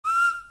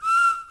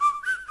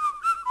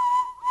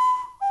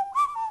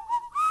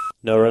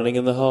No running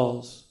in the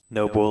halls.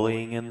 No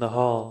bullying in the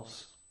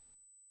halls.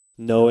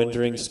 No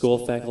entering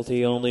school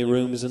faculty-only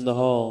rooms in the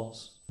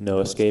halls. No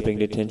escaping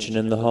detention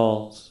in the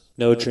halls.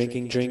 No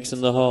drinking drinks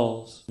in the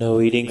halls.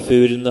 No eating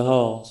food in the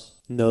halls.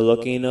 No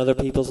looking in other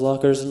people's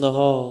lockers in the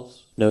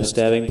halls. No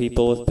stabbing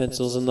people with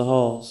pencils in the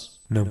halls.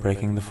 No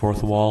breaking the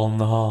fourth wall in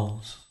the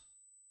halls.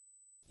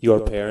 Your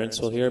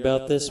parents will hear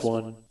about this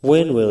one.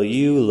 When will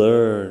you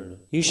learn?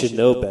 You should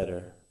know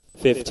better.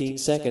 15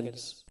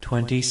 seconds.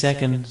 20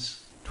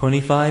 seconds.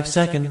 25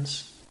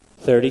 seconds.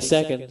 30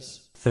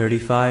 seconds.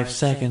 35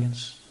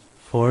 seconds.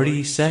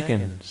 40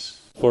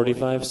 seconds.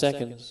 45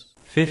 seconds.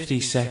 50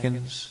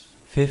 seconds.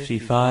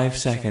 55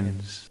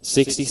 seconds.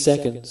 60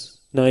 seconds.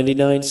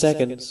 99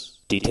 seconds.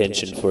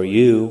 Detention for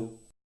you.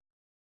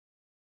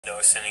 No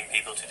sending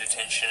people to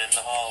detention in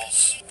the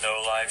halls.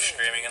 No live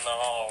streaming in the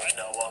halls.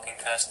 No walking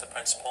past the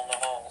principal in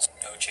the halls.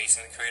 No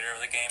chasing the creator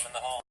of the game in the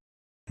hall.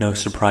 No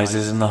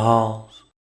surprises in the halls.